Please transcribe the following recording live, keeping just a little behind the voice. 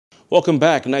Welcome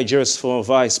back. Nigeria's former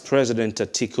Vice President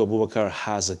Atiku Abubakar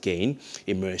has again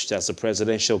emerged as the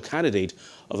presidential candidate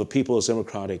of the People's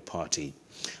Democratic Party.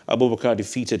 Abubakar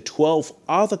defeated 12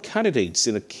 other candidates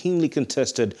in a keenly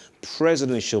contested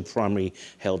presidential primary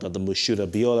held at the Moshood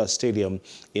Abiola Stadium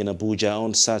in Abuja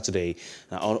on Saturday.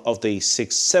 Now, of the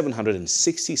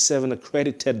 767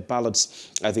 accredited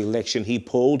ballots at the election, he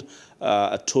polled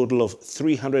a total of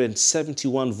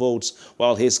 371 votes,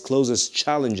 while his closest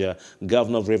challenger,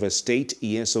 Governor of Rivers State,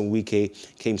 Nyesom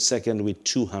Wike, came second with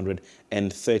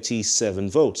 237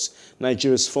 votes.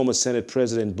 Nigeria's former Senate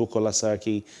President Bukola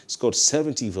Saraki scored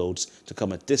 70 votes to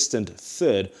come a distant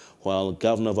third, while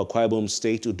Governor of Akwa Ibom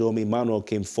State, Udomi Manuel,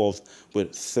 came fourth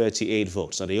with 38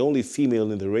 votes. Now, the only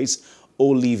female in the race,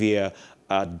 Olivia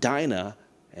Dinah,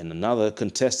 and another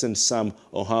contestant, Sam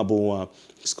Ohabuwa,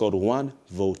 scored 1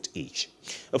 vote each.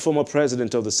 A former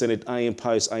president of the Senate, Ayem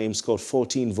Pius Ayem, scored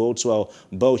 14 votes, while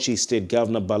Bauchi State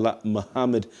Governor Bala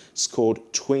Mohammed scored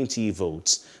 20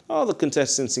 votes. Other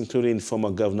contestants, including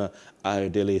former Governor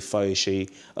Ayodele Fayose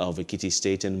of Ekiti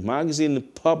State and magazine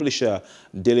publisher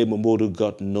Dele Momodu,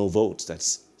 got no votes.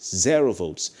 That's 0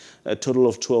 votes. A total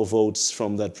of 12 votes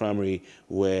from that primary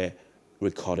were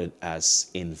recorded as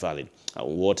invalid.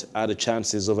 What are the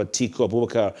chances of Atiku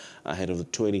Abubakar ahead of the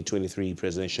 2023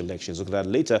 presidential elections? Look at that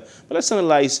later. But let's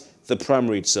analyze the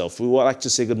primary itself. We would like to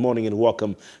say good morning and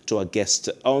welcome to our guest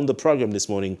on the program this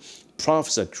morning,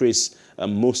 Professor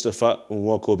Mustapha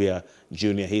Nwaokobia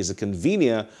Jnr. He is the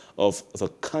convener of the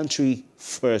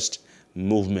Countryfirst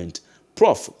Movement.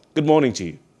 Prof, good morning to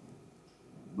you.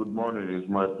 Good morning. It's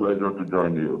my pleasure to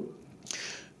join you.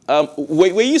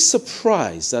 Were you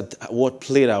surprised at what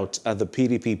played out at the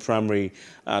P.D.P primary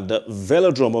at the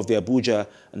velodrome of the Abuja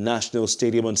National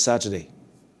Stadium on Saturday?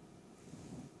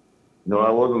 No, I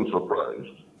wasn't surprised.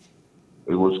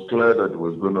 It was clear that it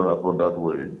was going to happen that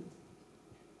way,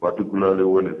 particularly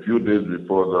when a few days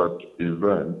before that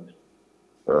event,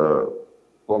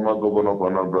 former Governor of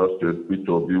Anambra State,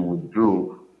 P.D.P,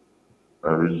 withdrew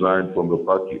and resigned from the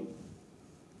party.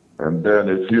 And then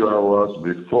a few hours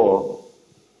before,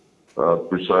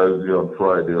 precisely on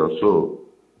Friday or so,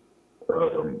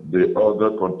 the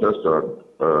other contestant,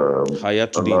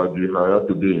 Alhaji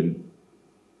Hayatuddin,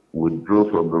 withdrew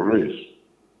from the race.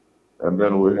 And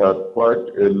then we had quite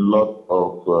a lot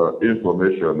of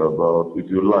information about, if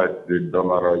you like, the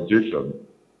dollarization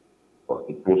of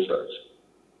the process.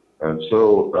 And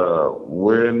so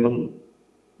when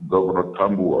Governor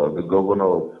Tambuwa, the governor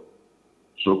of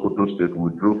Sokoto State,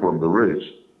 withdrew from the race,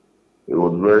 it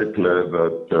was very clear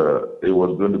that it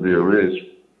was going to be a race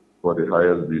for the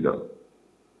highest bidder.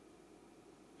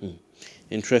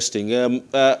 Interesting.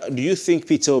 Do you think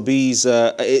P.D.P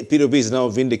is now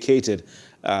vindicated,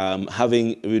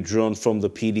 having withdrawn from the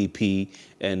P.D.P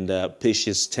and pitched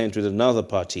his tent with another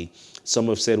party? Some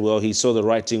have said, well, he saw the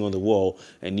writing on the wall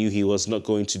and knew he was not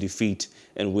going to defeat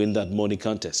and win that money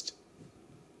contest.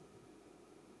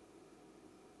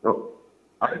 No,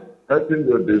 I think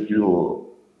that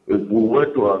if we were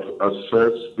to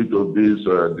assess P.D.P's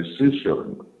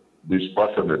decision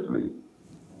dispassionately,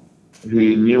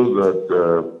 he knew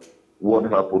that what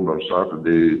happened on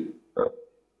Saturday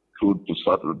to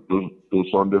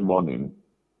Sunday morning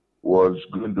was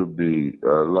going to be,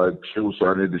 like Shehu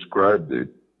Sani described it,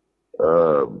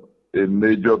 a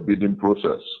major bidding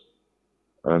process.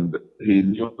 And he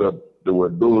knew that there were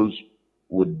those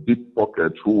with deep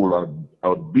pockets who would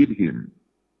outbid him.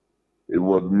 It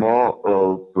was more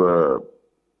of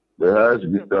the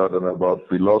highest bidder than about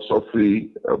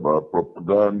philosophy, about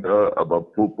propaganda,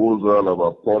 about proposal,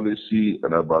 about policy,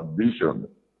 and about vision.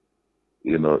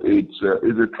 You know, it's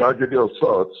a tragedy of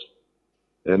sorts,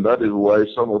 and that is why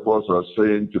some of us are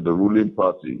saying to the ruling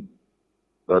party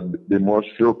that they must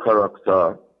show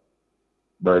character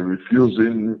by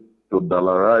refusing to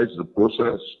dollarize the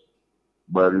process,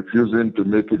 by refusing to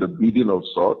make it a bidding of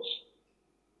sorts,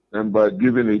 and by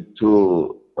giving it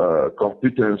to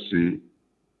competency,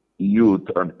 youth,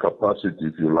 and capacity,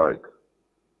 if you like.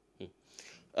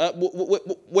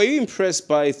 Were you impressed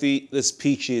by the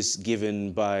speeches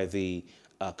given by the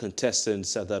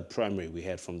contestants at that primary? We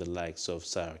heard from the likes of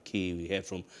Saraki, we heard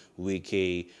from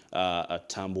Wike,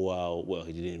 Tambuwa. Well,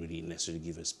 he didn't really necessarily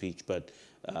give a speech, but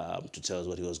to tell us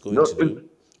what he was going to do.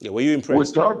 Yeah, were you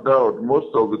impressed? Without doubt,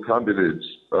 most of the candidates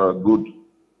are good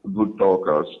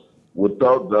talkers.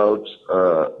 Without doubt,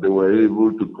 they were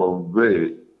able to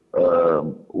convey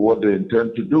what they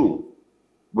intend to do.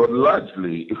 But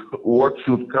largely, what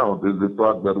should count is the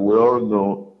fact that we all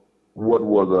know what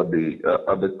was at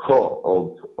the core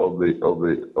of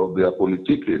their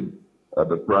politicking at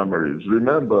the primaries.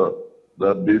 Remember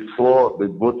that before the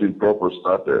voting proper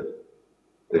started,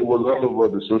 It was all over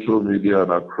the social media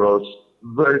and across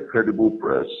very credible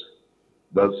press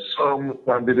that some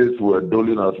candidates were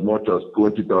doling as much as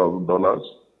 $20,000,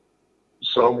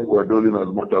 some were doling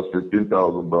as much as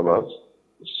 $15,000,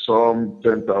 some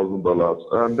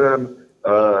 $10,000, and then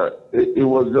it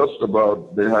was just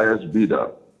about the highest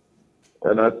bidder.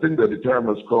 And I think that the time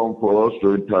has come for us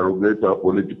to interrogate our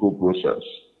political process.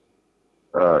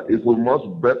 If we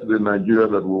must bet the Nigeria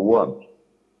that we want,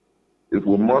 if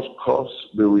we must cause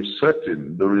the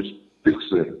resetting, the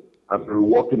refixing, and the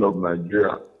reworking of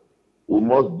Nigeria, we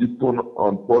must deepen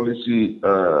on policy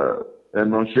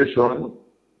enunciation,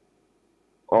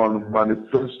 on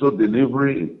manifesto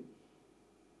delivery,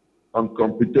 on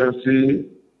competency,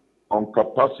 on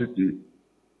capacity,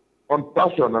 on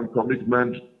passion and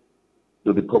commitment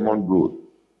to the common good.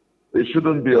 It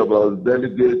shouldn't be about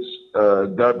delegates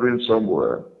gathering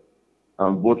somewhere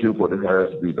and voting for the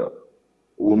highest bidder.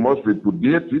 We must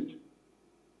repudiate it.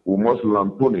 We must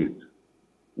lampoon it.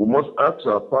 We must ask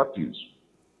our parties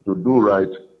to do right,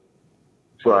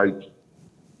 fight,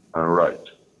 and right.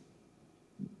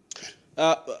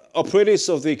 Operators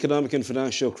of the Economic and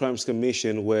Financial Crimes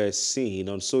Commission were seen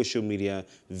on social media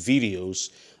videos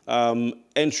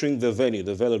entering the venue,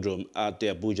 the velodrome at the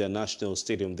Abuja National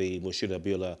Stadium, the Moshood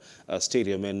Abiola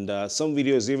Stadium. And some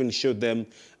videos even showed them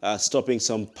stopping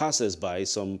some passers-by,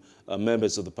 some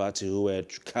members of the party who were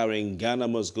carrying Ghana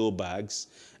Must Go bags,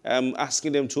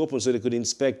 asking them to open so they could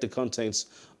inspect the contents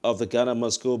of the Ghana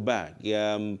Must Go bag.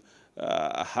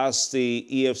 Has the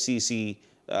EFCC,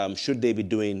 should they be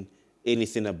doing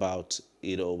anything about,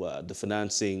 the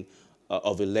financing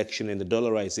of election and the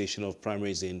dollarization of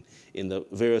primaries in the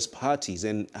various parties,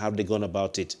 and have they gone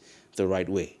about it the right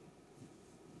way?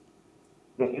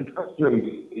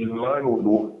 Interestingly, in line with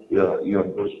what you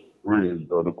have just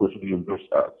raised, or the question you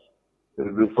just asked,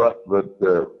 is the fact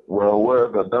that we're aware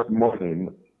that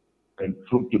morning, and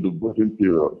through to the voting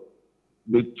period,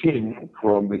 the team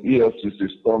from the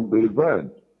EFCC stormed the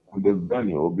event and the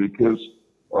venue because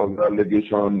of the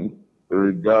allegation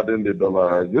regarding the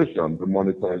dollarization, the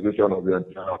monetization of the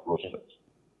entire process.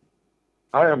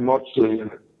 I am not saying,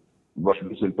 by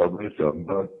this intervention,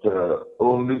 that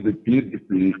only the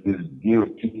P.D.P is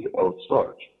guilty of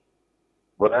such.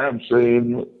 But I am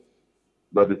saying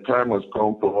that the time has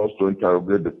come for us to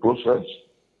interrogate the process.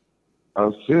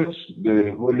 And since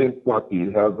the ruling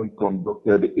party hasn't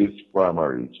conducted its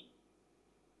primaries,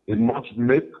 it must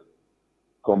make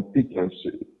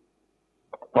competency,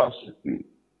 capacity,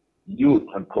 youth,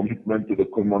 and commitment to the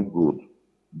common good,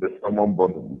 the common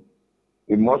bottom.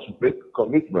 It must make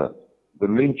commitment, the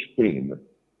linchpin,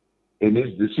 in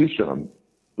its decision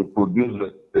to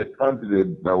produce a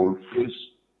candidate that will face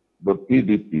the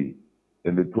P.D.P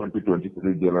in the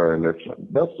 2023 general election.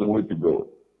 That's the way to go.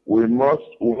 We must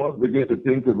begin to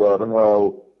think about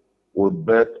how we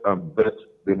bet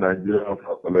the Nigerian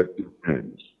for collective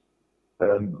gains.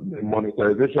 And the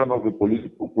monetization of the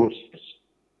political process,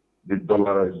 the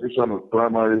dollarization of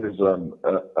primaries, and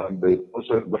the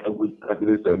process by which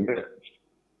candidates emerge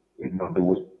is not the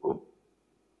way to go.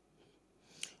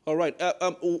 All right.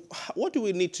 What do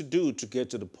we need to do to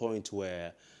get to the point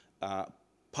where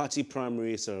party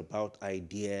primaries are about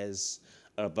ideas,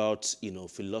 about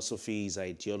philosophies,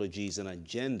 ideologies, and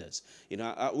agendas?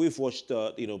 We've watched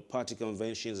party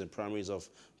conventions and primaries of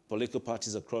political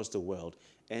parties across the world,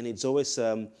 and it's always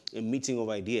a meeting of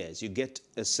ideas. You get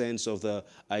a sense of the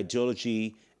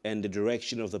ideology and the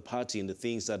direction of the party and the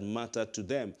things that matter to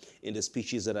them in the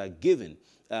speeches that are given.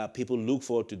 People look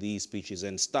forward to these speeches,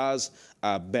 and stars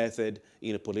are birthed,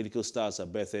 political stars are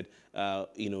birthed,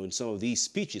 in some of these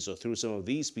speeches, or through some of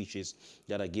these speeches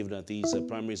that are given at these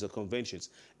primaries or conventions.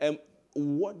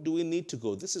 What do we need to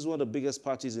go? This is one of the biggest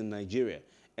parties in Nigeria,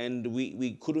 and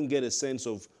we couldn't get a sense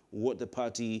of what the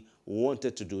party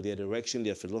wanted to do, their direction,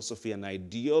 their philosophy, and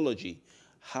ideology.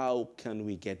 How can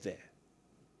we get there?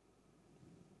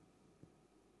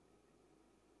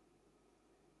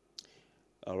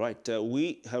 All right,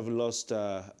 we have lost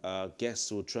our guests.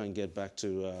 We'll try and get back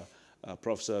to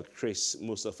Professor Chris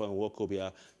Mustapha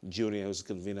Nwaokobia Jnr, who's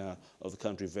the convener of the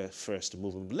Countryfirst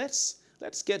Movement.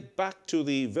 Let's get back to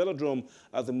the velodrome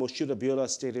at the Moshood Abiola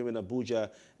Stadium in Abuja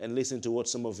and listen to what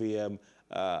some of the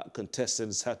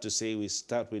contestants had to say. We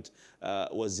start with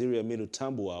Waziri Aminu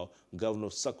Tambuwal, Governor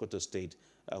of Sokoto State,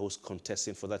 who's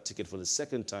contesting for that ticket for the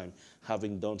second time,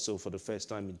 having done so for the first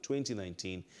time in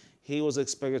 2019. He was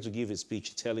expected to give his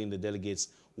speech telling the delegates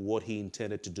what he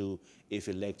intended to do if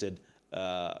elected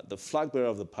the flag bearer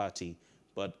of the party.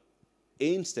 But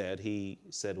instead, he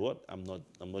said, "What? I'm not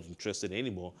interested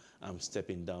anymore. I'm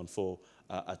stepping down for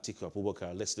Atiku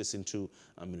Abubakar." Let's listen to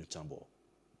Aminu Tambuwal.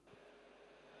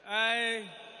 I,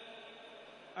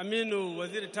 Aminu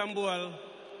Waziri Tambuwal,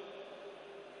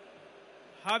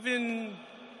 having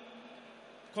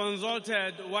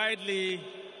consulted widely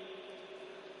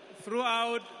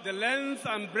throughout the length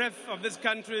and breadth of this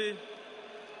country,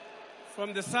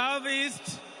 from the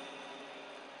southeast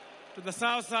to the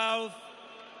south-south,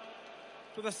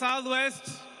 to the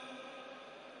southwest,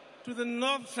 to the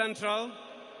north-central,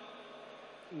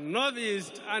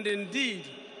 northeast, and indeed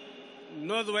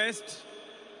northwest,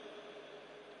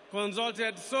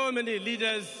 consulted so many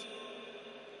leaders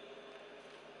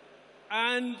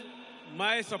and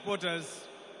my supporters.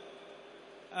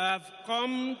 Have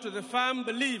come to the firm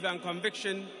belief and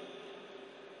conviction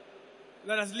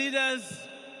that as leaders,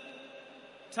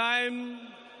 time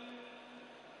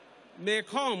may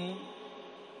come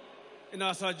in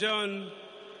our sojourn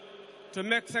to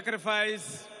make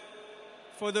sacrifice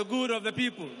for the good of the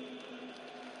people.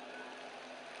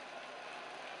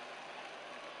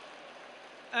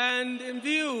 And in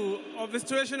view of the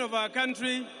situation of our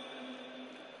country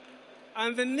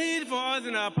and the need for us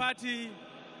in our party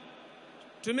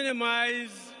to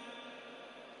minimize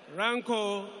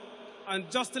rancor and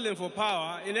jostling for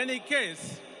power, in any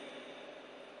case,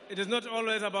 it is not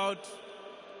always about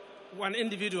one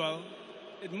individual.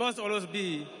 It must always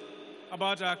be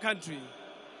about our country.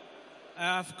 I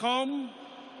have come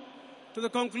to the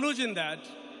conclusion that,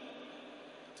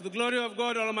 to the glory of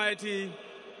God Almighty,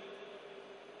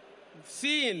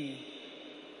 seeing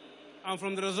and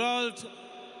from the result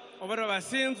of what I've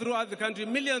seen throughout the country,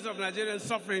 millions of Nigerians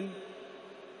suffering,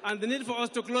 and the need for us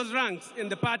to close ranks in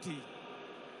the party.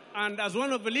 And as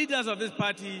one of the leaders of this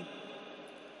party,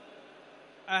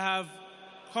 I have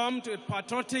come to a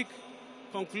patriotic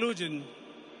conclusion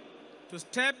to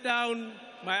step down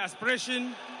my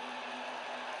aspiration,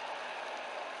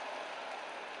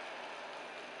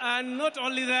 and not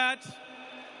only that,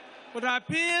 but I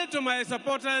appeal to my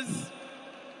supporters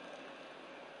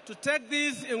to take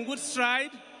this in good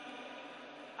stride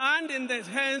and in the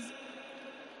hands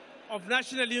of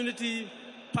national unity,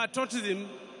 patriotism,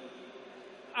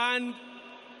 and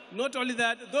not only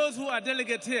that, those who are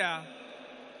delegates here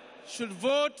should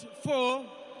vote for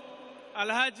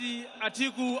Alhaji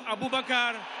Atiku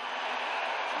Abubakar,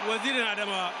 Waziri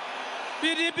Adama,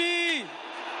 P.D.P.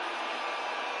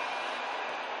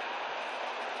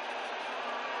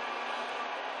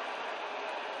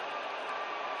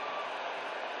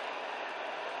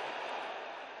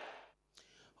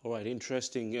 All right,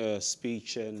 interesting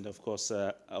speech, and of course,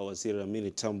 our Waziri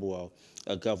Aminu Tambuwal,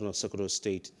 Governor of Sokoto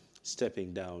State,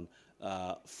 stepping down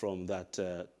from that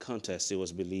contest. It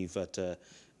was believed that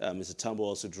Mr. Tambuwal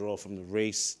also draw from the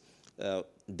race,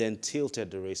 then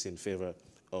tilted the race in favor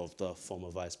of the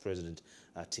former Vice President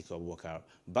Atiku Abubakar.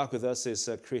 Back with us is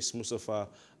Chris Mustapha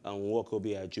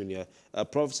Nwaokobia Jnr.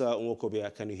 Professor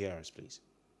Nwaokobia, can you hear us, please?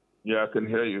 Yeah, I can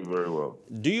hear you very well.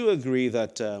 Do you agree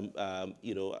that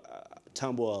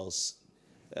Tambuwal's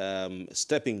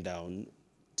stepping down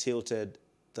tilted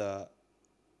the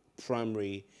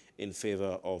primary in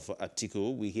favor of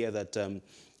Atiku? We hear that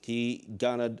he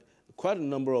garnered quite a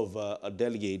number of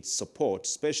delegates' support,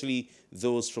 especially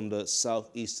those from the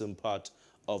southeastern part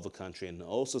of the country. And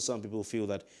also some people feel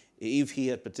that if he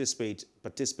had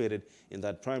participated in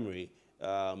that primary,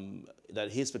 that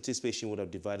his participation would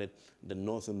have divided the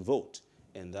northern vote.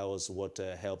 And that was what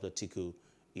helped Atiku,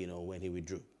 when he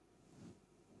withdrew.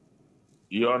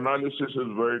 Your analysis is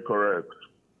very correct.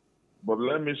 But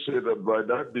let me say that by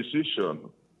that decision,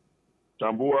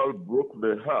 Tambuwal broke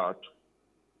the heart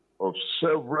of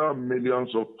several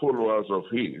millions of followers of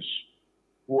his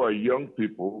who are young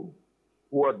people,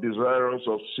 who are desirous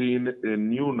of seeing a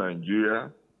new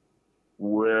Nigeria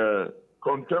where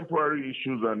contemporary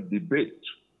issues and debate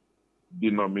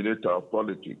denominate our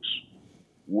politics,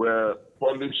 where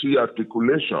policy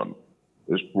articulation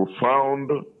is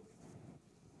profound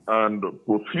and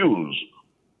profuse,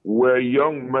 where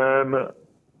young men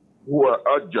who are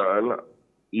agile,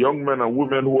 young men and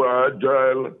women who are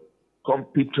agile,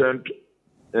 competent,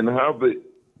 and have the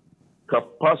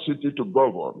capacity to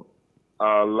govern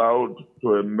are allowed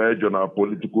to emerge on our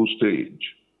political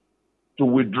stage. To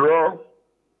withdraw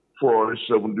for a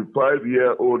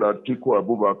 75-year-old Atiku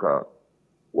Abubakar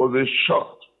was a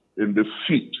shot in the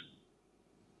feet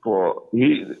for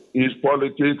his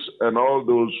politics and all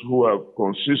those who have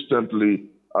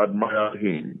consistently admired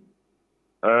him.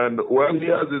 And when he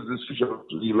has this decision,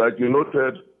 like you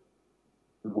noted,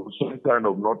 it was some kind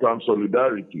of northern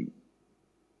solidarity.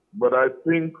 But I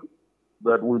think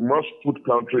that we must put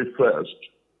country first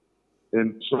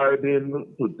in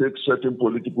deciding to take certain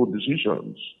political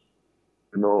decisions.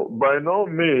 By no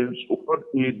means what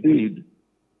he did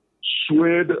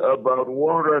swayed about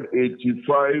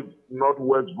 185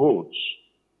 Northwest votes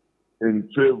in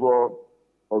favor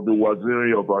of the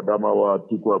Waziri of Adamawa,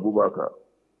 Atiku Abubakar.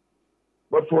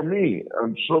 But for me,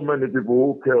 and so many people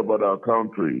who care about our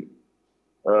country,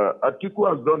 Atiku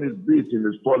has done his bit in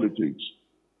his politics.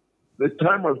 The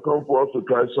time has come for us to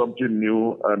try something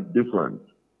new and different.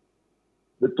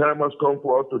 The time has come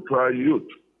for us to try youth.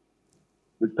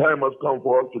 The time has come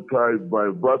for us to try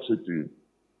diversity.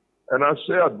 And I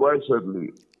say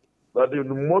advisedly that in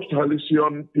the most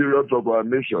halcyon periods of our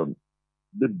nation,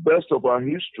 the best of our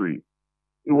history,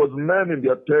 it was men in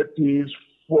their 30s,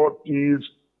 40s,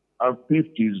 and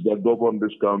 50s that governed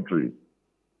this country.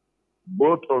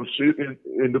 Both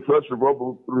in the First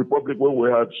Republic when we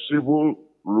had civil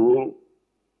rule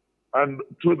and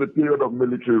through the period of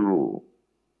military rule.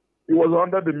 It was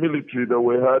under the military that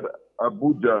we had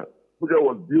Abuja. Abuja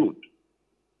was built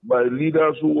by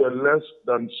leaders who were less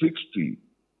than 60.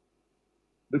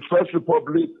 The First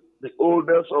Republic, the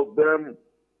oldest of them,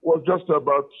 was just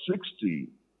about 60.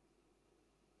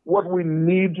 What we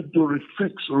need to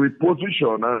refix,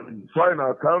 reposition, and find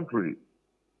our country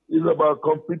is about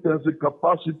competency,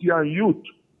 capacity, and youth.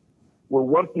 We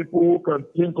want people who can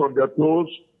think on their toes.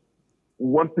 We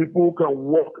want people who can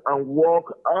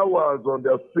walk hours on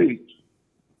their feet.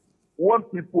 We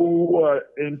want people who are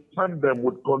in tandem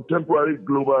with contemporary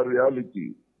global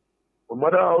reality. No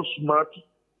matter how smart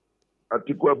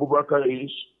Atiku Abubakar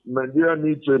is, Nigeria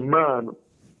needs a man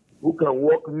who can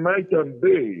work night and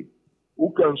day,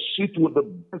 who can sit with the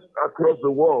best across the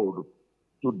world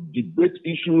to debate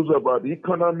issues about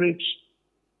economics,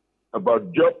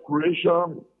 about job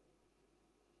creation,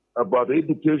 about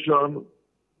education,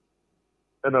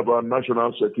 and about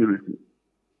national security.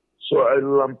 So I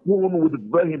lampoon with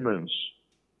vehemence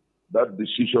that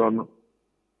decision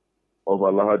of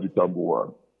Alhaji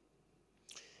Tambuwal.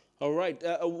 All right,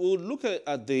 we'll look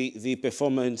at the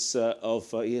performance of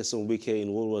Nyesom Wike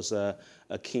in what was a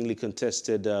keenly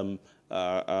contested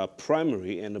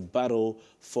primary and a battle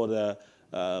for the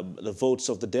votes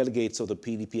of the delegates of the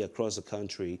PDP across the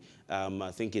country.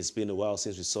 I think it's been a while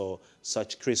since we saw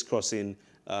such crisscrossing,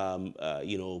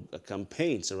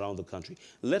 campaigns around the country.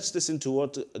 Let's listen to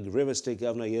what Rivers State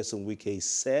Governor Nyesom Wike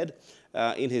said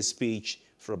in his speech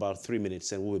for about 3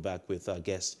 minutes, and we'll be back with our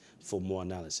guest for more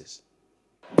analysis.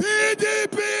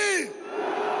 P.D.P!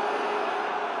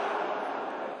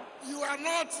 You are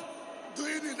not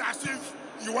doing it as if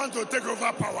you want to take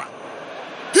over power.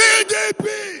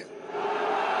 P.D.P!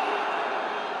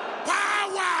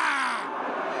 Power!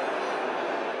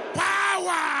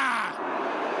 Power!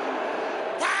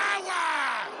 Power!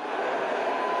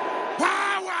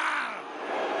 Power!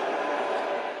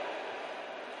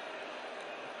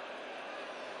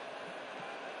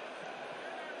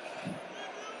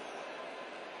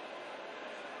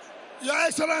 Your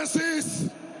Excellencies,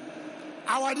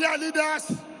 our dear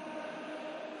leaders,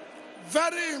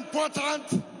 very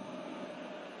important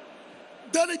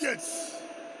delegates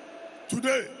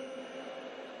today,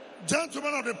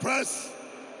 gentlemen of the press,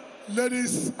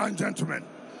 ladies and gentlemen.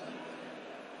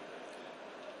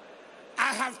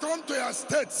 I have come to your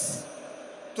states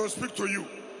to speak to you.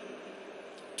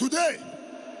 Today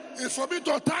is for me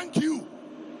to thank you.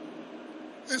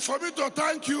 It's for me to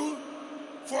thank you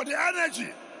for the energy.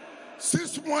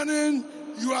 Since morning,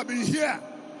 you have been here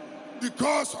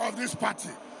because of this party.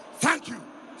 Thank you,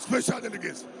 special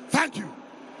delegates. Thank you.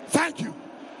 Thank you.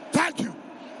 Thank you.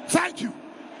 Thank you.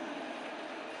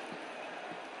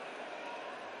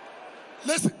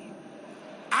 Listen,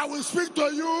 I will speak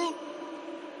to you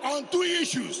on two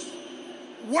issues.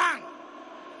 One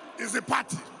is the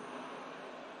party.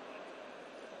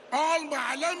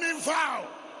 Let me vow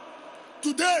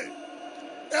today,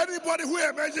 anybody who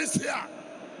emerges here,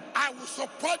 I will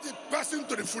support the person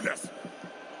to the fullest.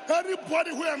 Anybody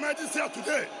who emerges here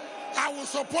today, I will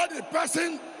support the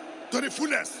person to the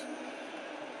fullest.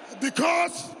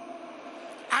 Because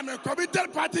I'm a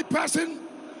committed party person,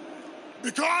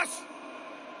 because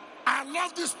I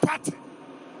love this party,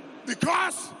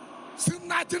 because since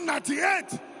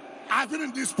 1998, I've been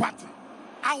in this party.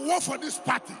 I work for this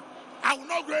party. I will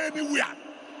not go anywhere.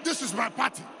 This is my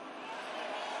party.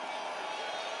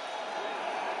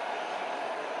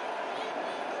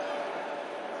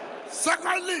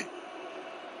 Secondly,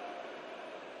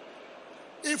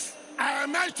 if I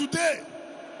emerge today,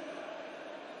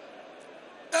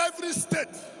 every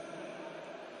state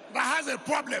that has a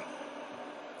problem,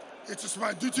 it is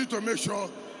my duty to make sure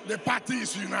the party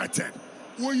is united.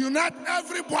 We'll unite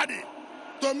everybody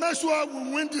to make sure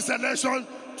we win this election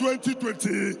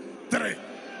 2023.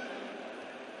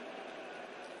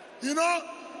 You know,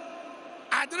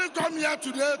 I I didn't come here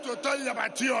today to tell you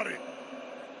about theory.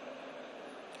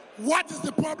 What is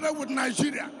the problem with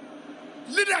Nigeria?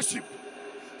 Leadership.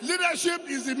 Leadership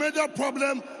is the major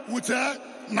problem with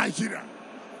Nigeria.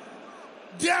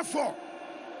 Therefore,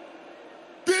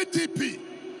 P.D.P,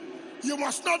 you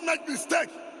must not make mistake.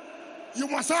 You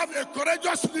must have a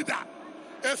courageous leader,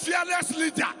 a fearless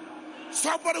leader,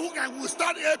 somebody who can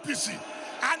withstand APC.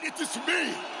 And it is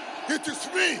me. It is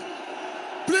me.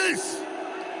 Please,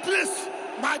 please,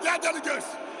 my dear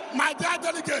delegates,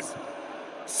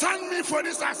 send me for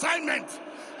this assignment.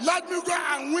 Let me go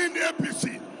and win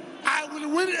APC. I will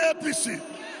win APC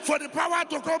for the power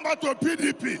to come back to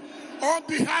P.D.P on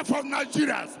behalf of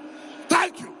Nigerians.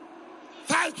 Thank you.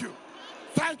 Thank you.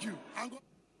 Thank you.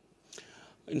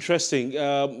 Interesting.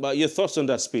 Your thoughts on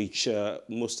that speech,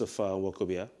 Mustapha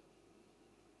Nwaokobia?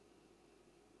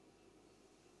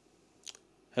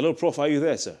 Hello, Prof. Are you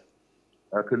there, sir?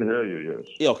 I can hear you, yes.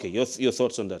 Yeah, okay. Your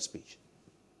thoughts on that speech?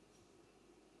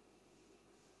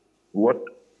 What?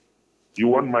 You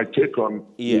want my take on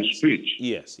his speech?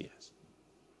 Yes, yes.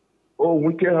 Oh,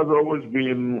 Wike has always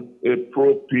been a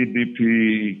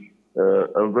pro-PDP,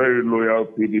 a very loyal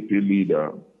PDP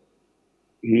leader.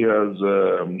 He has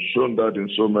shown that in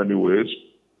so many ways.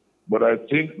 But I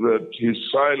think that his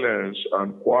silence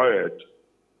and quiet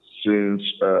since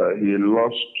he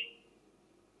lost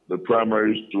the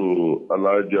primaries to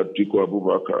Atiku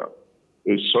Abubakar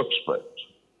is suspect.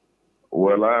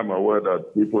 Well, I am aware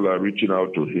that people are reaching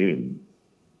out to him.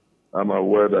 I'm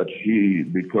aware that he,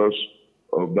 because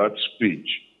of that speech,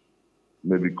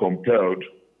 may be compelled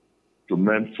to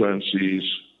mend fences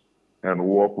and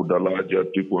work with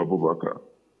Atiku Abubakar.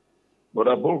 But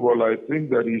above all, I think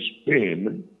that his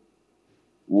pain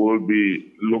will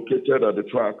be located at the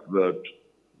fact that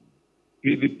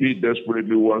PDP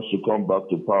desperately wants to come back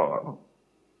to power.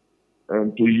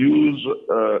 And to use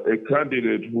a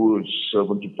candidate who is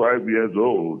 75 years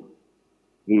old,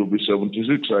 he will be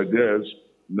 76, I guess,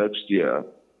 next year,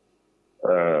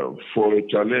 for a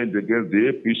challenge against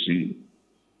the APC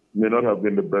may not have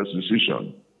been the best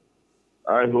decision.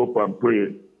 I hope and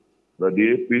pray that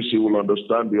the APC will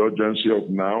understand the urgency of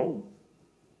now.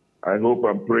 I hope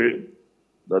and pray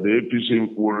that the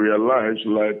APC will realize,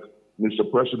 like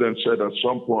Mr. President said at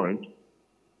some point,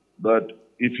 that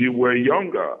if he were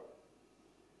younger,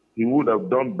 he would have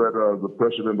done better as the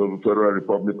President of the Federal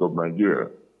Republic of Nigeria.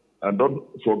 And don't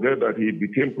forget that he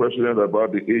became president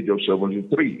about the age of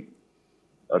 73.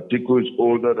 Atiku is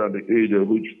older than the age at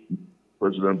which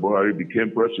President Buhari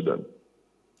became president.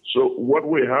 So what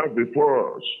we have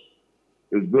before us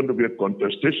is going to be a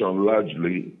contestation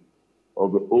largely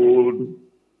of the old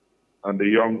and the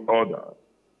young order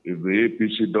if the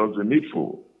APC does the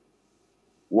needful.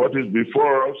 What is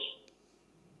before us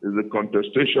is a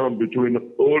contestation between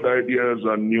old ideas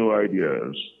and new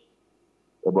ideas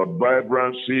about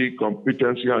vibrancy,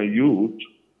 competency, and youth,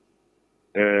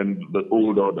 and the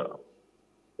old order.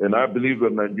 And I believe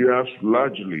that Nigerians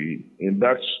largely, and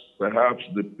that's perhaps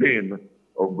the pain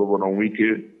of Governor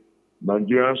Wike,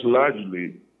 Nigerians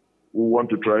largely will want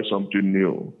to try something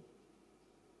new.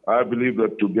 I believe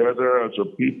that together as a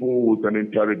people we can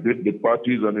interrogate the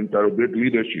parties and interrogate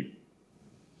leadership.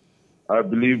 I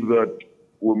believe that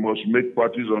we must make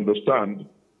parties understand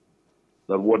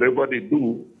that whatever they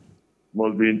do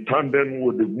must be in tandem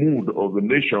with the mood of the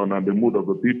nation and the mood of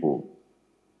the people.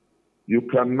 You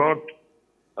cannot,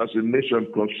 as a nation,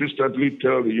 consistently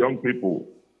tell the young people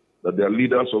that they are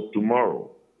leaders of tomorrow.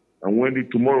 And when the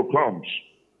tomorrow comes,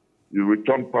 you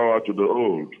return power to the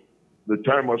old. The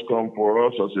time has come for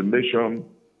us as a nation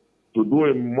to do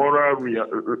a moral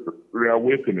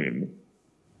reawakening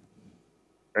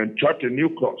and chart a new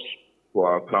course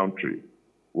for our country.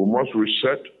 We must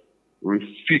reset,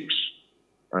 refix,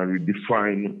 and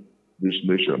redefine this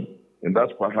nation. And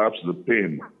that's perhaps the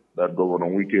pain that Governor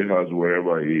Wike has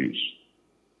wherever he is.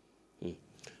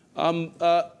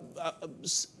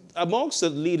 Amongst the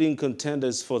leading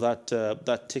contenders for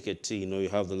that ticket, you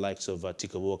have the likes of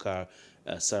Atiku Abubakar,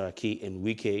 Saraki, and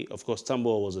Wike. Of course,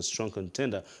 Tambuwal was a strong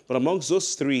contender. But amongst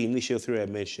those initial three I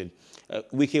mentioned,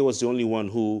 Wike was the only one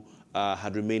who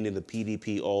had remained in the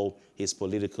PDP all his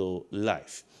political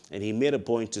life. And he made a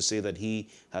point to say that he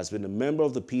has been a member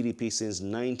of the PDP since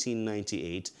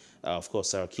 1998. Of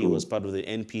course, Saraki was part of the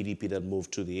NPDP that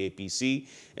moved to the APC.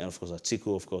 And of course,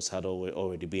 Atiku, of course, had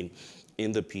already been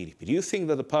in the PDP. Do you think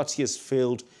that the party has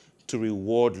failed to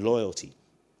reward loyalty?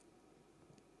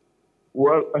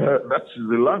 Well, that's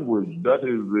the language. That's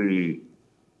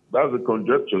the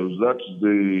conjectures. That's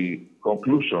the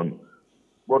conclusion.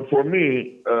 But for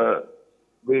me,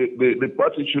 the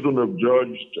party shouldn't have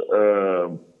judged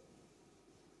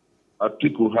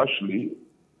Atiku harshly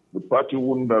the party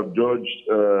wouldn't have judged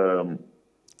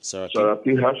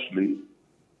Saraki harshly.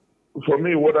 For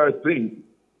me, what I think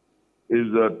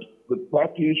is that the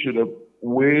party should have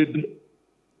weighed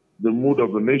the mood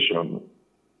of the nation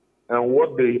and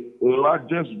what the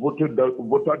largest voter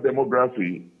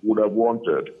demography would have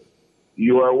wanted.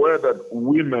 You are aware that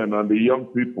women and the young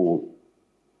people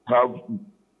have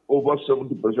over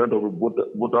 70% of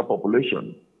the voter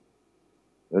population.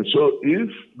 And so if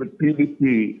the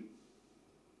P.D.P.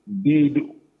 did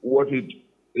what it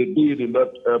did in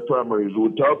that primaries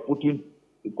without putting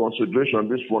in consideration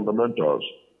these fundamentals,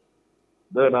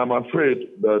 then I'm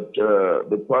afraid that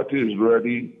the party is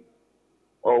ready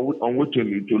or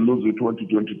unwittingly to lose the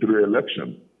 2023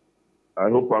 election. I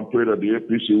hope and pray that the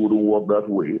APC wouldn't work that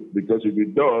way, because if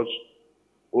it does,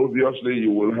 obviously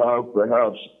you will have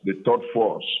perhaps the third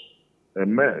force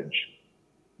emerge.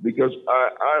 Because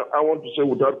I want to say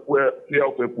without fear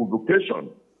of equivocation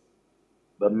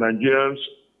that Nigerians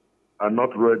are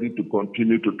not ready to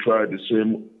continue to try the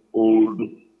same old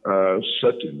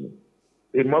setting.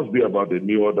 It must be about a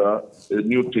new order, a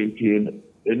new thinking,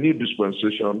 a new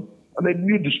dispensation, and a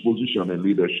new disposition in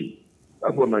leadership.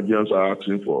 That's what Nigerians are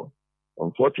asking for.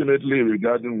 Unfortunately,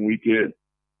 regarding Wike,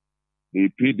 the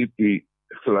P.D.P.,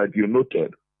 like you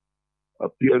noted,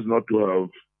 appears not to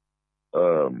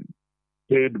have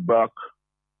paid back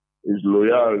his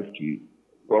loyalty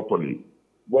properly.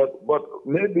 But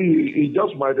maybe he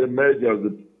just might emerge as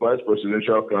the vice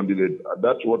presidential candidate.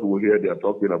 That's what we hear they're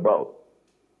talking about.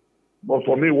 But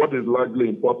for me, what is largely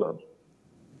important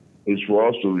is for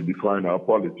us to redefine our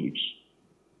politics,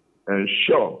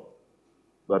 ensure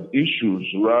that issues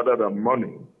rather than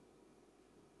money,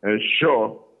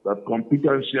 ensure that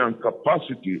competency and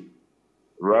capacity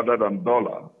rather than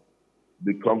dollar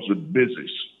becomes the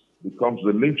basis, becomes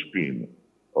the linchpin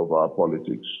of our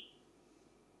politics.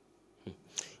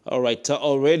 All right.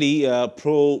 Already,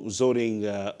 pro-zoning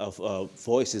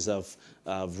voices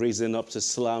have risen up to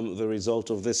slam the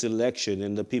result of this election.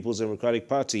 In the People's Democratic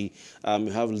Party, you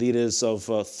have leaders of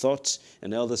thought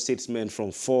and elder statesmen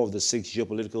from 4 of the 6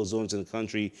 geopolitical zones in the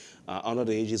country under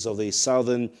the aegis of the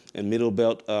Southern and Middle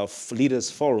Belt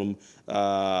Leaders Forum,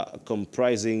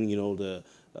 comprising, the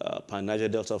Pan-Niger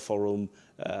Delta Forum,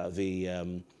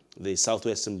 the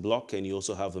Southwestern Bloc, and you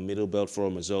also have the Middle Belt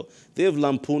Forum as well. They've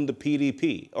lampooned the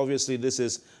P.D.P. Obviously, this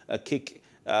is a kick,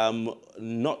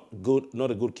 not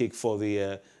a good kick for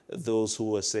those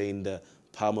who are saying the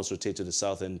power must rotate to the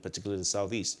south, and particularly the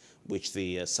southeast, which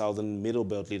the Southern Middle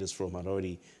Belt Leaders Forum had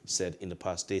already said in the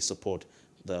past they support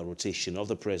the rotation of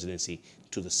the presidency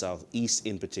to the southeast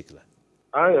in particular.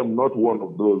 I am not one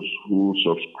of those who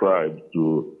subscribe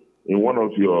to, in one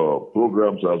of your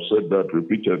programs I've said that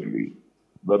repeatedly,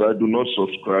 that I do not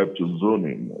subscribe to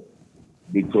zoning,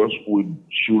 because we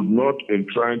should not, in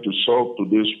trying to solve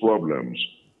today's problems,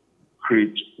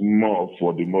 create more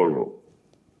for tomorrow.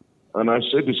 And I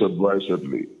say this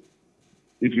advisedly.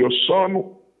 If your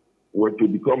son were to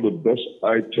become the best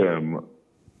item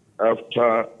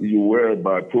after you were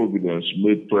by providence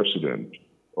made president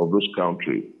of this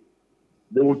country,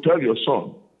 they will tell your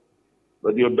son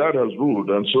that your dad has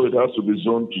ruled and so it has to be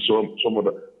zoned to some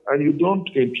other. And you don't,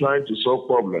 in trying to solve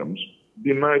problems,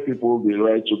 deny people the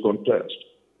right to contest.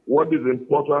 What is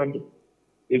important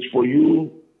is for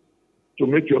you to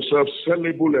make yourself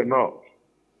sellable enough.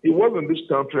 It was in this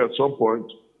country at some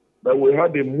point that we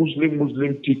had a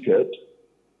Muslim ticket,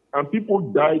 and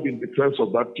people died in defense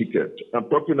of that ticket. I'm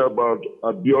talking about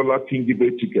Abiola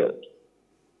Kingibe ticket.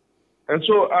 And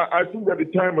so I think that the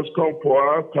time has come for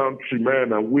our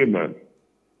countrymen and women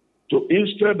to,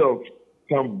 instead of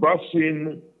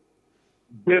canvassing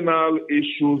banal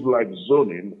issues like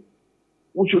zoning,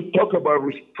 we should talk about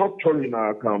restructuring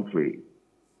our country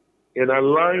in a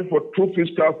line for true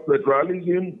fiscal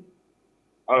federalism,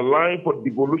 a line for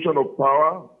devolution of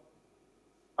power,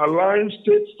 allowing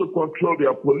states to control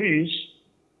their police,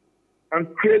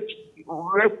 and create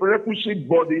requisite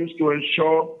bodies to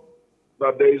ensure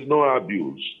that there is no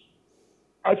abuse.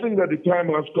 I think that the time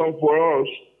has come for us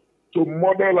to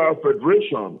model our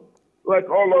federation like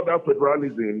all other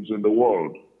federalisms in the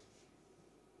world.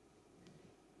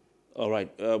 All right.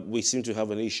 We seem to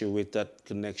have an issue with that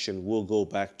connection. We'll go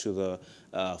back to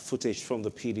the footage from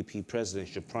the P.D.P.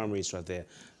 presidential primaries right there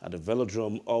at the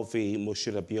velodrome of the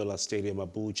Moshood Abiola Stadium,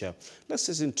 Abuja. Let's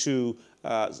listen to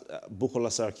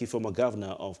Bukola Saraki, former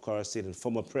governor of Kwara State and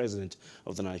former president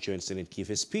of the Nigerian Senate, give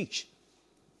his speech.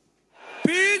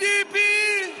 P.D.P.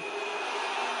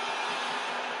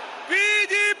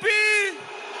 P.D.P.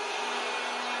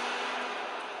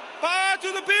 Power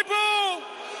to the people.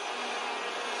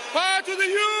 Power to the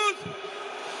youth.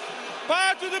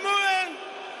 Power to the movement.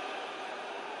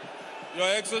 Your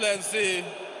Excellency,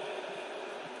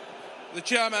 the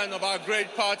chairman of our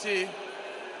great party,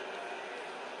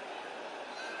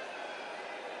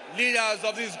 leaders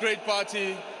of this great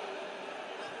party,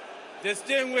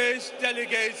 distinguished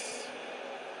delegates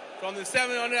from the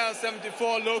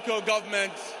 774 local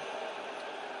governments,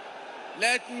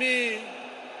 let me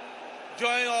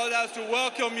join others to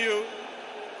welcome you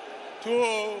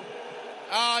to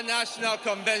our National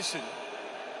Convention.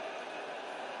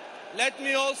 Let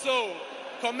me also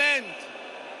commend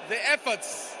the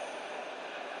efforts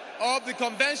of the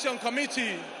Convention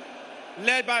Committee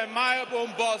led by my own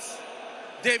boss,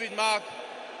 David Mark.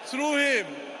 Through him,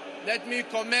 let me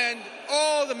commend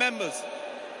all the members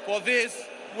for this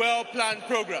well-planned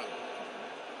program.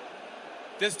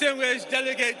 Distinguished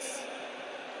delegates,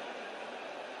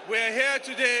 we're here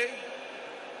today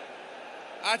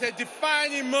at a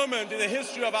defining moment in the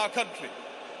history of our country.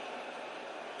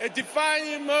 A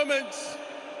defining moment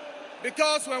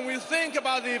because when we think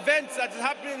about the events that is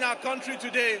happening in our country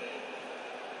today,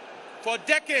 for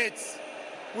decades,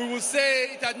 we will say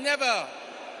it had never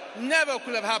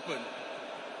could have happened.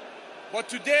 But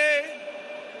today,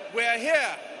 we're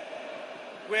here.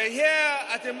 We're here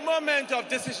at a moment of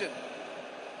decision.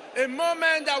 A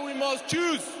moment that we must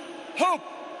choose hope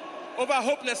over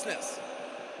hopelessness.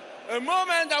 A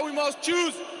moment that we must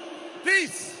choose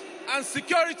peace and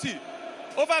security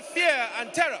over fear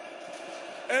and terror.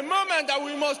 A moment that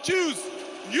we must choose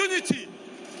unity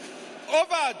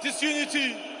over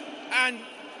disunity and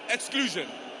exclusion.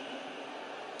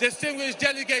 Distinguished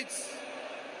delegates,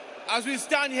 as we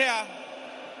stand here,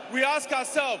 we ask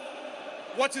ourselves,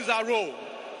 what is our role?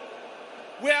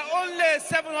 We are only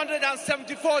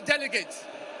 774 delegates,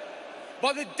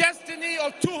 but the destiny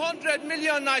of 200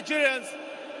 million Nigerians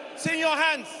is in your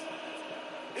hands.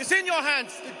 It's in your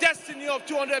hands, the destiny of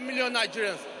 200 million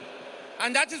Nigerians.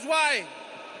 And that is why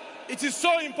it is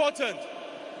so important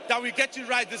that we get it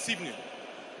right this evening.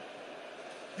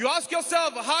 You ask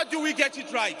yourself, how do we get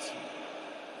it right?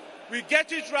 We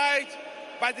get it right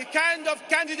by the kind of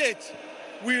candidate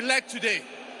we elect today.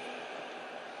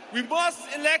 We must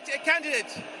elect a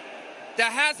candidate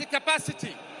that has the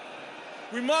capacity.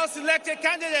 We must elect a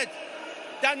candidate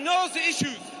that knows the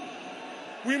issues.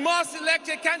 We must elect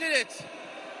a candidate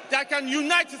that can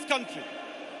unite this country.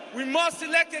 We must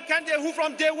elect a candidate who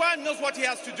from day one knows what he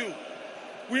has to do.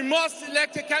 We must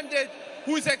elect a candidate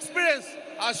whose experience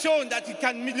has shown that he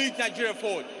can lead Nigeria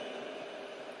forward.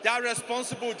 That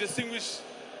responsible, distinguished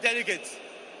delegates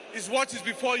is what is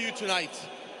before you tonight.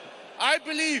 I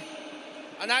believe,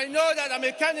 and I know that I'm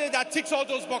a candidate that ticks all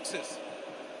those boxes.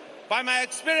 By my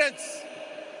experience,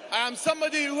 I am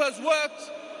somebody who has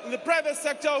worked in the private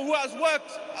sector, who has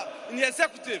worked in the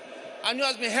executive, and who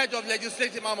has been head of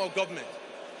legislative arm of government.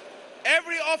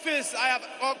 Every office I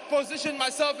have positioned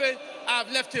myself in, I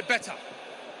have left it better.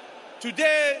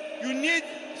 Today, you need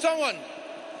someone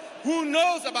who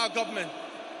knows about government,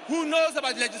 who knows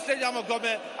about the legislative arm of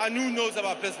government, and who knows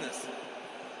about business.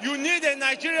 You need a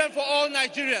Nigerian for all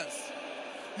Nigerians.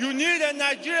 You need a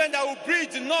Nigerian that will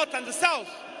bridge the North and the South.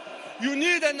 You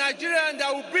need a Nigerian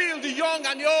that will build the young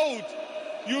and the old.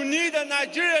 You need a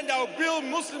Nigerian that will build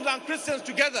Muslims and Christians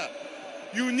together.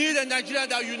 You need a Nigerian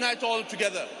that will unite all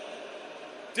together.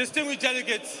 Distinguished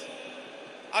delegates,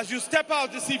 as you step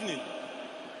out this evening,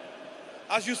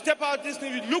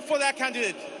 look for that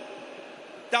candidate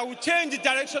that will change the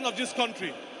direction of this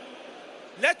country.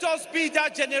 Let us be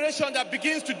that generation that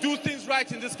begins to do things right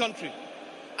in this country.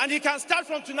 And it can start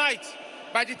from tonight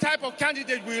by the type of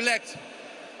candidate we elect.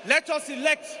 Let us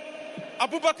elect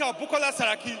Abubakar Bukola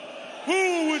Saraki,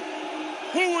 who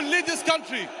will lead this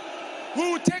country,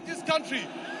 who will take this country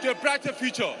to a brighter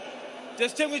future.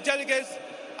 Distinguished delegates,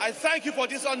 I thank you for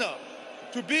this honor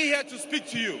to be here to speak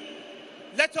to you.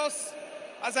 Let us,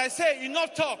 as I say,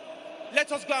 enough talk.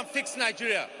 Let us go and fix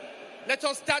Nigeria. Let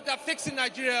us start that fixing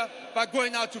Nigeria by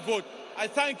going out to vote. I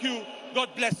thank you. God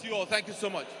bless you all. Thank you so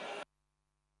much.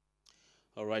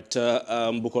 All right,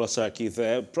 Bukola Saraki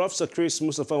there. Professor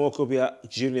Mustapha Nwaokobia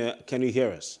Jnr, can you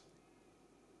hear us?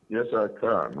 Yes, I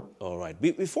can. All right.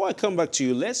 Before I come back to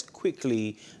you, let's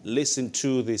quickly listen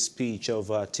to the speech of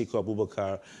Atiku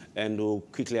Abubakar, and we'll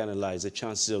quickly analyze the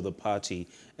chances of the party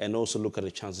and also look at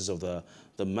the chances of the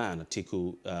man,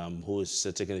 Atiku, who is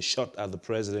taking a shot at the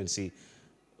presidency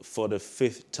for the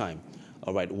 5th time.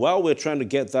 All right. While we're trying to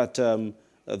get that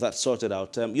that sorted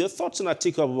out, your thoughts on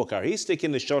Atiku Abubakar? He's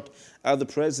taking a shot at the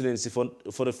presidency for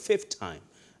the 5th time.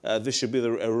 This should be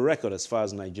a record as far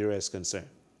as Nigeria is concerned.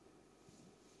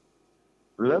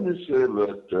 Let me say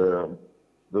that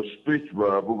the speech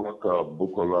by Abubakar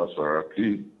Bukola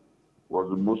Saraki was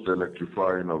the most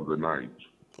electrifying of the night.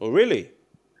 Oh, really?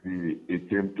 he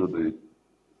came to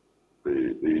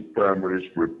the primaries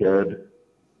prepared.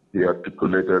 He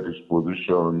articulated his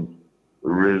position,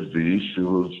 raised the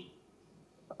issues.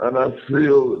 And I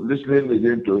feel, listening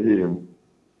again to him,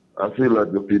 I feel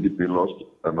like the PDP lost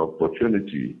an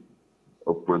opportunity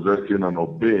of presenting an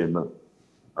urbane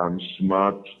and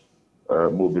smart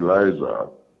mobilizer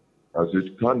as its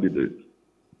candidate.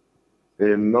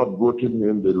 In not voting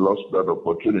him, they lost that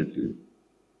opportunity.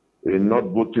 In not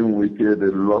voting Wike, they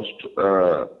lost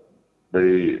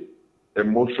the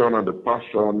emotion and the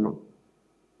passion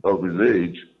of his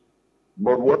age.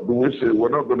 But what do we say? We're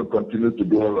not going to continue to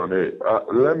dwell on it.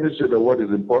 Let me say that what is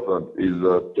important is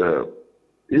that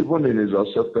even in his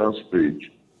acceptance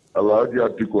speech, Alhaji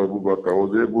Atiku Abubakar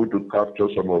was able to capture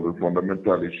some of the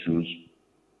fundamental issues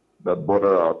that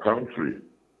border our country.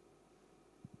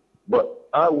 But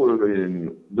I will,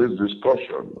 in this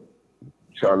discussion,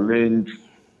 challenge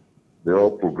the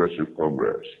All Progressive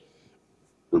Congress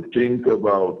to think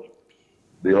about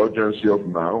the urgency of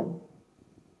now,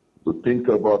 to think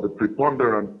about the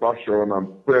preponderant passion and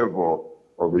fervor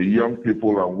of the young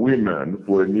people and women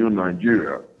for a new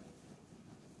Nigeria,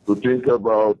 to think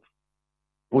about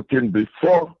putting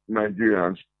before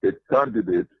Nigerians a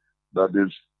candidate that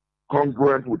is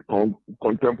congruent with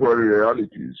contemporary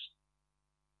realities,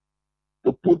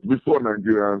 to put before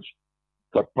Nigerians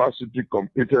capacity,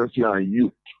 competency, and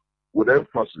youth, with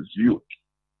emphasis youth.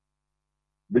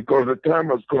 Because the time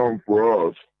has come for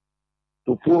us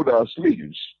to fold our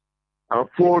sleeves and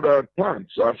fold our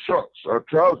pants, our shorts, our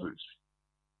trousers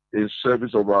in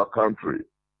service of our country.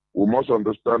 We must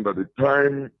understand that the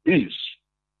time is,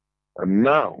 and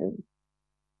now,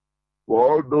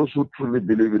 for all those who truly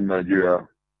believe in Nigeria,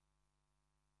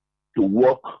 to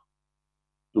work,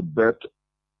 to bet,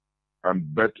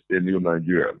 and bet a new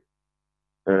Nigeria.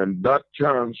 And that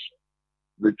chance,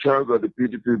 the chance that the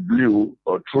PDP blew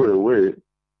or threw away,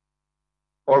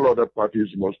 all other parties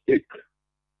must take.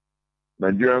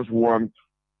 Nigerians want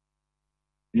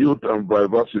youth and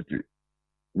vivacity.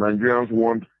 Nigerians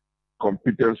want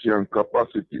competency and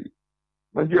capacity.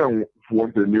 Nigerians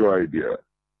want a new idea.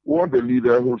 We want a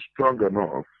leader who's strong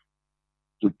enough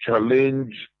to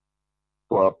challenge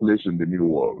for our place in the new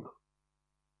world.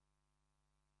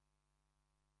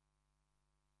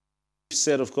 You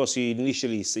said, of course, you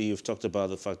initially say you've talked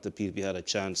about the fact that PDP had a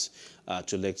chance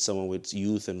to elect someone with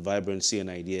youth and vibrancy and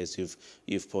ideas.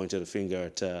 You've pointed a finger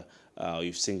at,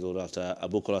 you've singled out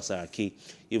Bukola Saraki.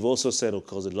 You've also said, of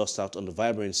course, it lost out on the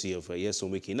vibrancy of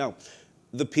Nyesom Wike. Now,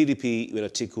 the PDP with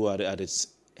Atiku at its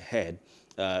head,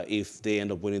 if they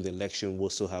end up winning the election, will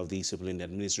still have these people in the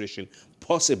administration,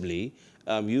 possibly.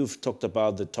 You've talked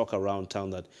about the talk around town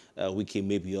that Wike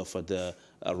may be offered the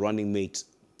running mate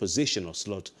position or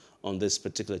slot on this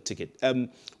particular ticket.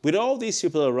 With all these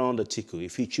people around Atiku,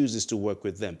 if he chooses to work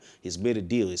with them, he's made a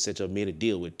deal, he's said to have made a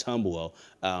deal with Tambuwal,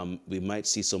 we might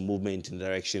see some movement in the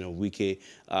direction of Wike.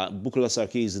 Bukola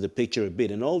Saraki is in the picture a bit,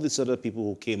 and all these other people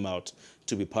who came out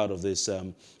to be part of this,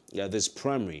 this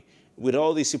primary. With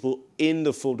all these people in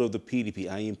the fold of the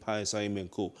PDP, Ayim Pius, Ayim and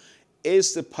Co.,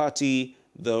 is the party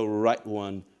the right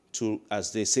one to,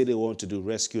 as they say they want to do,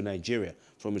 rescue Nigeria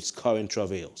from its current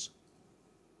travails?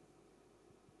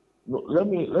 No, let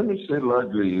me say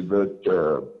largely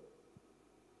that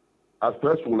at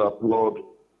first we'll applaud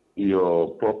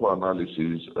your proper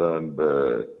analysis and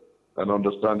an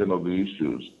understanding of the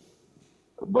issues.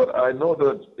 But I know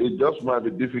that it just might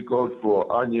be difficult for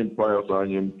Ayim Pius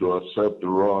Ayim to accept to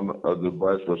run as the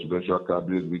vice presidential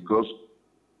candidate because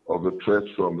of the threats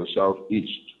from the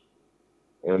southeast.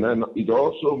 And then it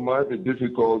also might be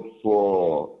difficult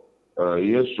for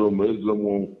Nyesom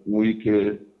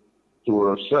Wike to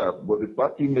accept, but the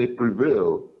party may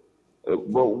prevail.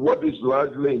 But what is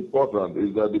largely important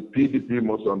is that the PDP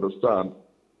must understand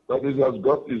that it has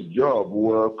got its job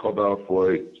well cut out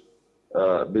for it.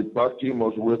 The party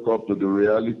must wake up to the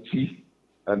reality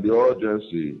and the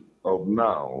urgency of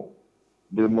now.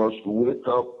 They must wake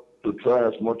up to try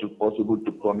as much as possible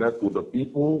to connect with the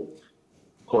people,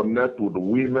 connect with the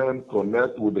women,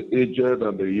 connect with the aged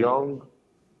and the young.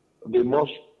 They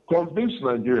must convince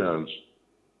Nigerians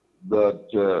that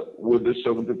with the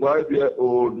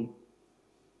 75-year-old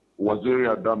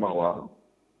Waziri Adamawa,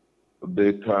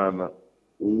 they can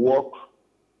work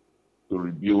to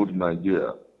rebuild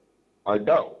Nigeria. I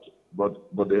doubt, but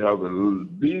they have a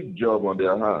big job on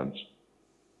their hands.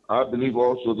 I believe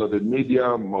also that the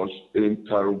media must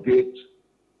interrogate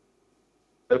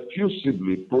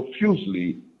effusively,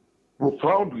 profusely,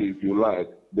 profoundly, if you like,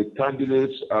 the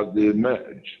candidates as they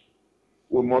emerge.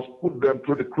 We must put them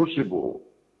through the crucible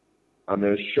and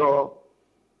ensure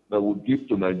that we give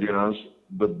to Nigerians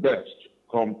the best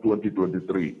come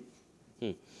 2023.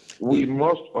 We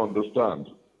must understand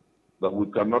that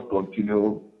we cannot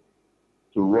continue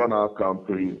to run our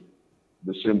country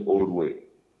the same old way.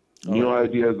 New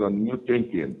ideas and new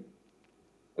thinking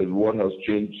is what has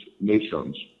changed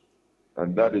nations,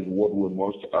 and that is what we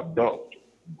must adopt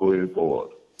going forward.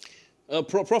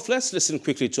 Prof, let's listen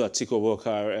quickly to Atiku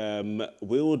Abubakar.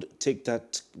 We would take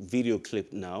that video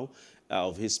clip now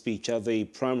of his speech at the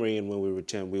primary, and when we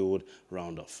return, we would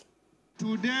round off.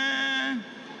 Today,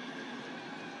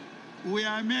 we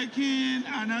are making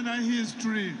another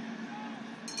history.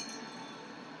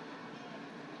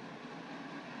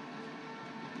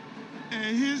 A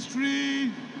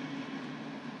history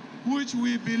which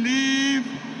we believe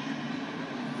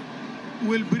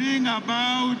will bring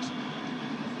about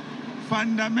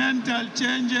fundamental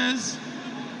changes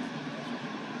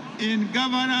in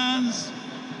governance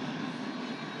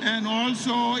and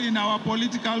also in our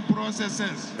political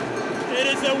processes. It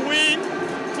is a win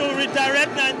to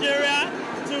redirect Nigeria,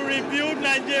 to rebuild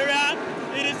Nigeria.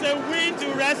 It is a win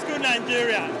to rescue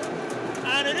Nigeria.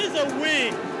 And it is a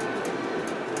win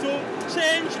to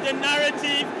change the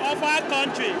narrative of our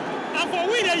country. And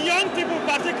for we, the young people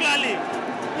particularly,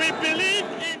 we believe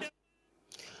in the...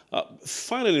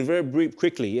 Finally, very brief,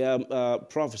 quickly,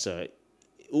 Professor,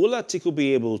 will Atiku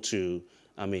be able to,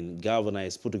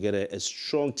 galvanize, put together a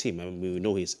strong team? We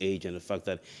know his age and the fact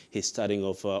that he's starting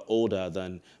off older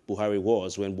than Buhari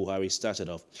was when Buhari started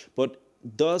off. But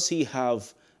does he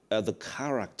have the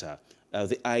character,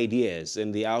 the ideas,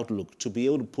 and the outlook to be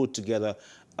able to put together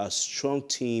a strong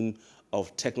team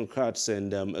of technocrats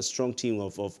and a strong team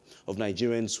of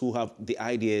Nigerians who have the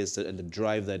ideas and the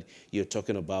drive that you're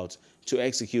talking about to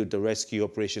execute the rescue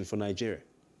operation for Nigeria?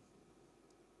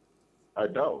 I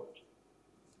doubt.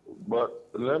 But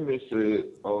let me say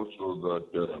also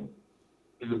that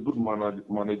he's a good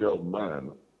manager of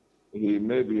man. He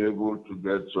may be able to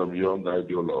get some young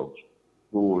ideologues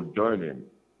who will join him.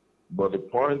 But the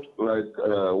point, like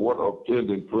what obtained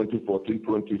in 2014,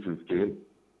 2015,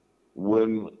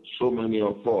 when so many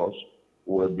of us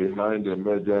were behind the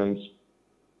emergence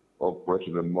of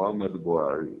President Muhammad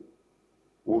Buhari,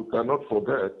 we cannot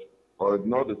forget or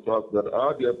ignore the fact that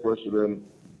our dear president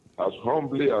has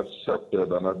humbly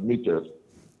accepted and admitted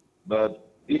that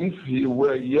if he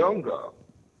were younger,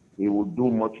 he would do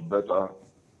much better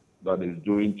than he's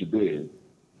doing today.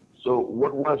 So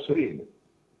what we're saying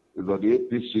is that the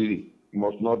APC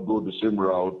must not go the same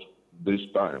route this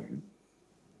time.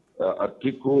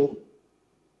 Atiku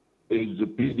is the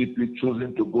PDP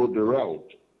choosing to go the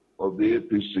route of the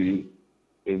APC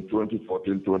in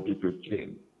 2014,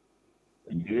 2015.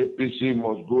 And the APC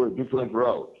must go a different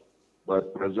route by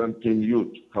presenting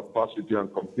youth capacity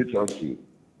and competency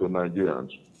to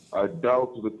Nigerians. I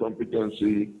doubt the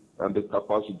competency and the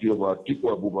capacity of Atiku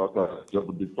Abubakar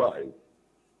 75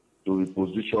 to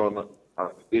reposition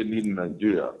as any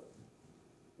Nigeria.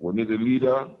 We need a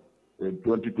leader in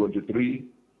 2023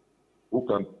 who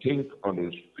can think on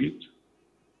his feet,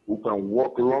 who can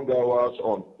work long hours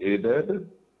unaided,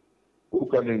 who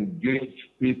can engage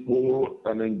people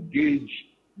and engage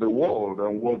the world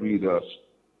and world leaders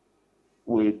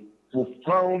with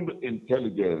profound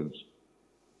intelligence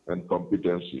and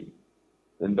competency.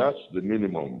 And that's the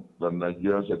minimum that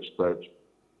Nigerians expect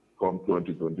come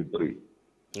 2023.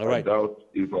 All right. I doubt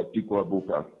if Atiku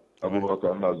Abubakar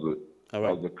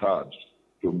has the cards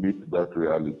to meet that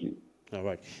reality. All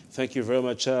right. Thank you very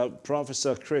much,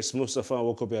 Professor Chris Mustapha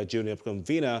Nwaokobia Jnr,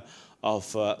 convener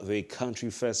of the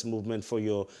Countryfirst Movement, for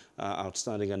your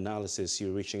outstanding analysis.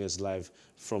 You're reaching us live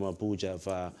from Abuja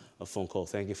via a phone call.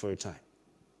 Thank you for your time.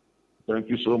 Thank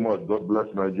you so much. God bless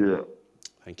Nigeria.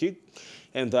 Thank you.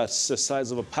 And that's the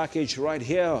size of a package right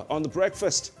here on The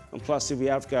Breakfast on Plus TV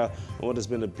Africa on what has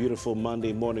been a beautiful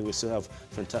Monday morning. We still have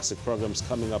fantastic programs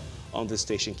coming up on this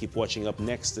station. Keep watching. Up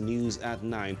next, the news at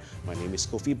 9. My name is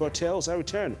Kofi Bartels. I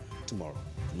return tomorrow.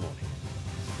 Good morning.